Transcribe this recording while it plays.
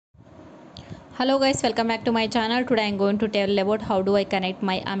Hello guys, welcome back to my channel. Today I am going to tell about how do I connect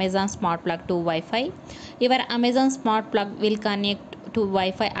my Amazon smart plug to Wi-Fi. Your Amazon smart plug will connect to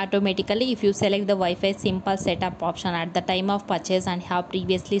Wi-Fi automatically if you select the Wi-Fi simple setup option at the time of purchase and have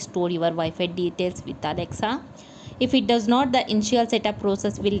previously stored your Wi-Fi details with Alexa. If it does not, the initial setup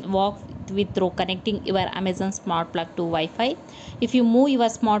process will walk with through connecting your Amazon smart plug to Wi-Fi. If you move your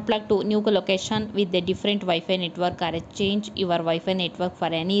smart plug to new location with a different Wi-Fi network or change your Wi-Fi network for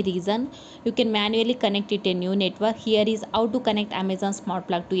any reason, you can manually connect it to a new network. Here is how to connect Amazon smart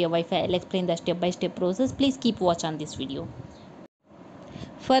plug to your Wi-Fi. I'll explain the step-by-step process. Please keep watch on this video.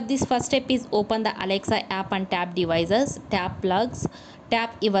 For this, first step is open the Alexa app and tap devices, tap plugs,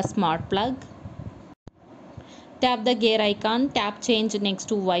 tap your smart plug. Tap the gear icon, tap change next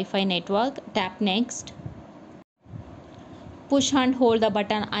to Wi-Fi network, tap next. Push and hold the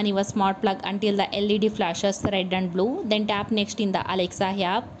button on your smart plug until the LED flashes red and blue. Then tap next in the Alexa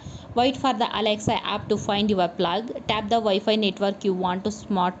app. Wait for the Alexa app to find your plug. Tap the Wi-Fi network you want to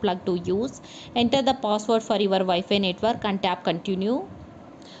smart plug to use. Enter the password for your Wi-Fi network and tap continue.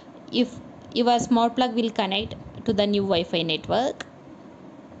 If your smart plug will connect to the new Wi-Fi network.